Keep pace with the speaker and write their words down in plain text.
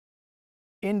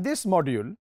In this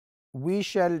module, we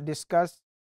shall discuss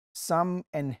some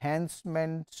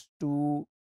enhancements to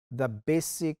the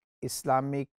basic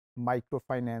Islamic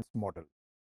microfinance model.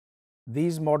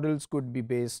 These models could be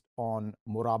based on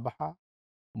Murabaha,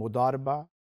 Mudarba,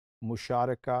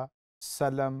 Musharaka,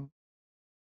 Salam,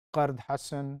 Qard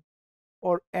Hasan,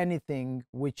 or anything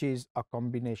which is a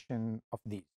combination of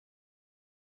these.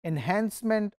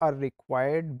 Enhancement are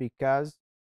required because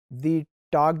the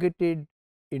targeted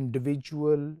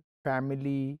individual,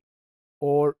 family,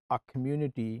 or a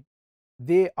community,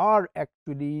 they are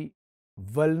actually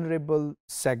vulnerable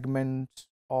segments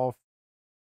of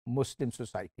Muslim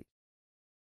society.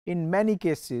 In many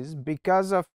cases,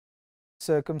 because of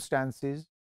circumstances,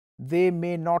 they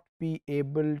may not be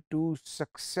able to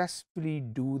successfully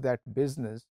do that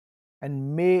business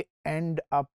and may end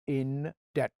up in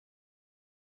debt.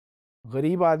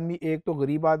 गरीब आदमी, एक तो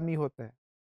गरीब आदमी होता है,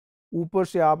 ऊपर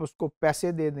से आप उसको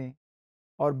पैसे दे दें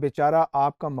और बेचारा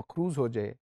आपका मकरूज हो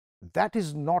जाए, that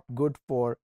is not good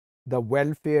for the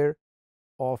welfare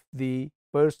of the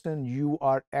person you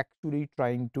are actually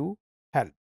trying to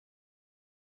help.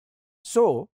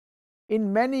 So,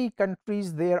 in many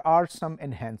countries, there are some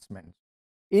enhancements.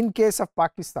 In case of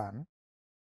Pakistan,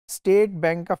 State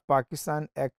Bank of Pakistan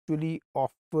actually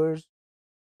offers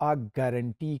a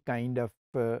guarantee kind of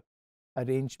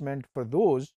arrangement for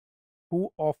those who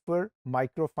offer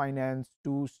microfinance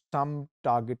to some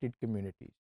targeted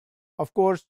communities. Of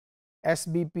course,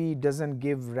 SBP doesn't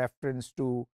give reference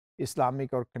to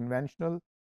Islamic or conventional.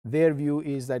 Their view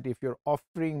is that if you're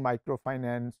offering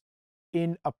microfinance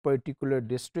in a particular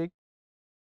district,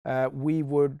 we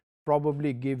would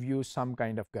probably give you some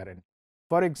kind of guarantee.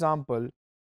 For example,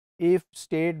 if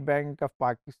State Bank of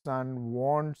Pakistan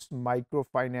wants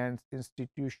microfinance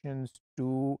institutions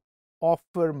to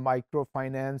offer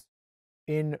microfinance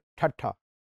in Thatta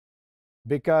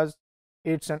because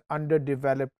it's an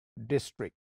underdeveloped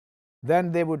district,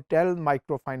 then they would tell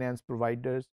microfinance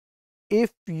providers,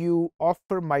 if you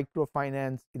offer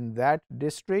microfinance in that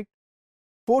district,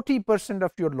 40%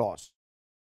 of your loss,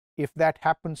 if that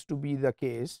happens to be the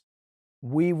case,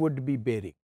 we would be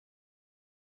bearing.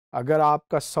 अगर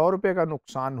आपका 100 रुपए का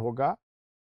नुकसान होगा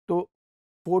तो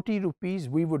 40 rupees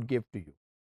we would give to you.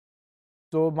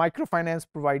 So microfinance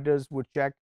providers would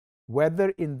check whether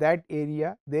in that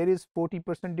area there is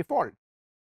 40% default.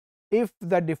 If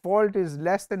the default is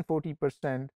less than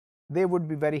 40%, they would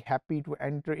be very happy to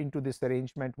enter into this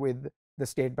arrangement with the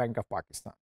State Bank of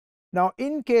Pakistan. Now,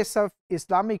 in case of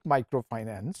Islamic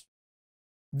microfinance,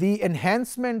 the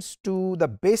enhancements to the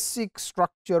basic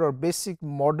structure or basic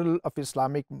model of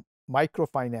Islamic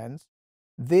microfinance,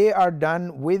 they are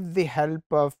done with the help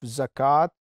of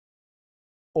zakat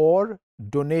or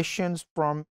donations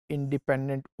from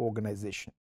independent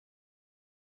organization.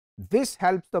 This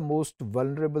helps the most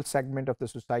vulnerable segment of the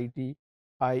society,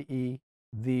 i.e.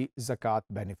 the zakat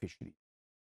beneficiary.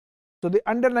 So the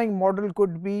underlying model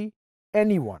could be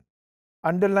anyone.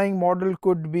 Underlying model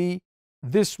could be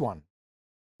this one.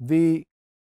 The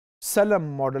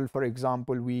Salam model, for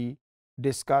example, we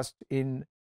discussed in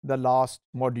the last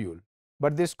module.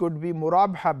 But this could be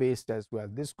Murabha based as well.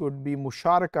 This could be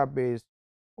Musharaka based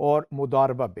or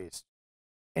Mudarba based.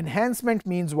 Enhancement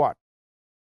means what?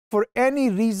 For any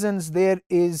reasons, there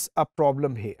is a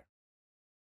problem here.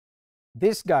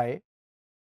 This guy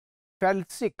fell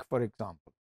sick, for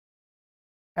example,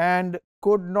 and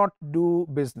could not do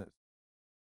business.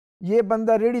 ये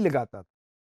बंदा ready लगाता था,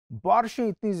 बारिशें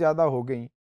इतनी ज़्यादा हो गई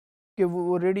कि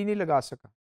वो रेडी नहीं लगा सका.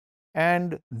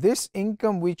 And this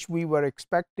income which we were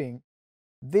expecting,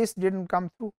 this didn't come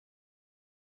through.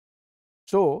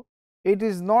 So it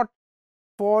is not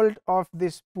fault of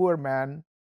this poor man,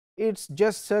 it's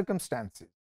just circumstances.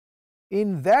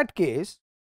 In that case,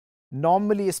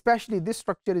 normally, especially this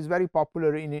structure is very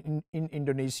popular in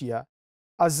Indonesia,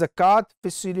 a zakat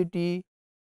facility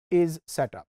is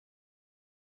set up.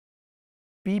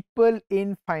 People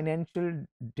in financial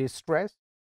distress,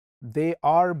 they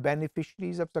are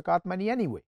beneficiaries of zakat money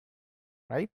anyway,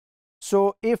 right?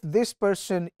 So if this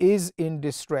person is in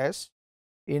distress,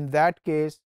 in that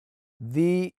case,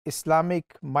 the Islamic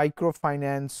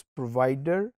microfinance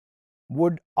provider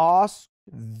would ask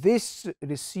this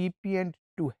recipient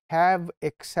to have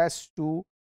access to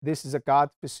this zakat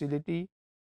facility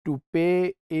to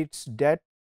pay its debt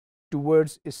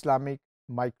towards Islamic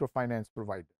microfinance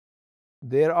provider.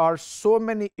 There are so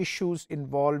many issues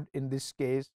involved in this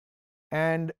case,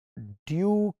 and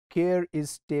due care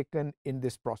is taken in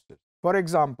this process. For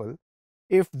example,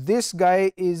 if this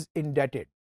guy is indebted,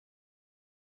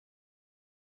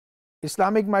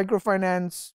 Islamic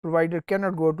microfinance provider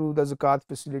cannot go to the zakat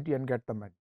facility and get the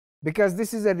money. because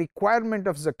this is a requirement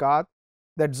of zakat,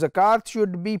 that zakat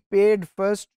should be paid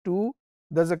first to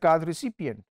the zakat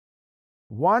recipient.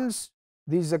 Once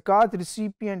the zakat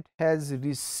recipient has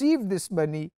received this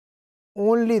money,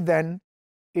 only then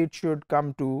it should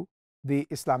come to the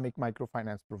Islamic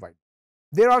microfinance provider.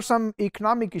 There are some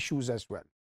economic issues as well.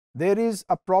 There is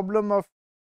a problem of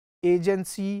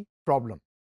agency problem,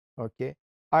 okay,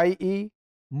 i.e.,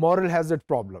 moral hazard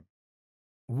problem.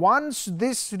 Once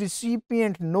this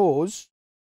recipient knows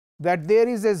that there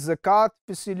is a zakat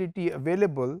facility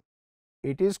available,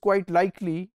 it is quite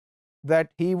likely that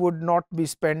he would not be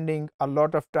spending a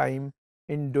lot of time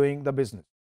in doing the business.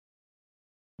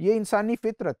 ये इंसानी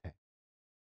फितरत है.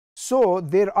 So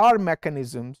there are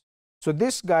mechanisms. So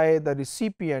this guy, the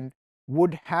recipient,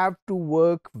 would have to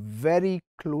work very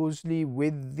closely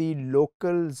with the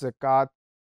local zakat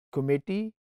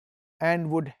committee and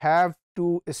would have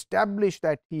to establish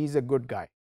that he is a good guy.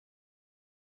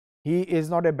 He is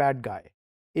not a bad guy.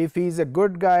 If he is a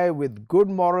good guy with good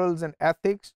morals and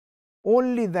ethics,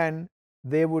 only then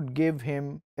they would give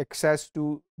him access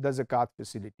to the zakat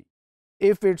facility.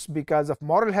 If it's because of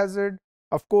moral hazard,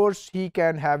 of course he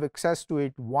can have access to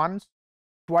it once,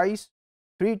 twice,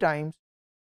 3 times,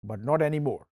 but not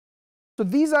anymore. So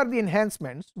these are the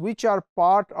enhancements which are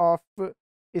part of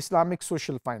Islamic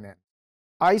social finance.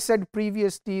 I said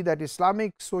previously that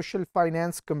Islamic social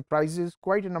finance comprises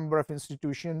quite a number of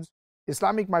institutions.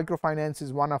 Islamic microfinance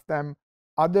is one of them,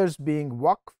 others being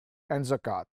waqf and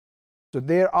zakat. So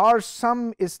there are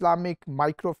some Islamic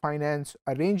microfinance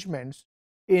arrangements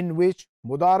in which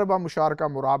mudaraba, musharaka,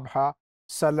 murabha,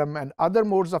 salam and other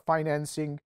modes of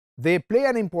financing, they play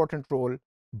an important role,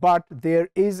 but there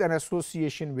is an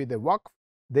association with a waqf,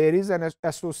 there is an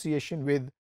association with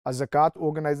a zakat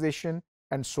organization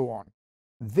and so on.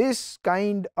 This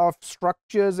kind of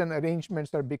structures and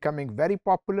arrangements are becoming very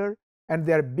popular and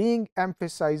they are being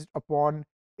emphasized upon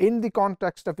in the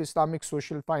context of Islamic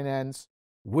social finance,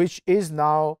 which is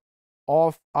now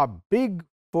of a big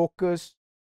focus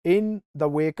in the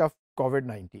wake of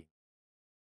COVID-19.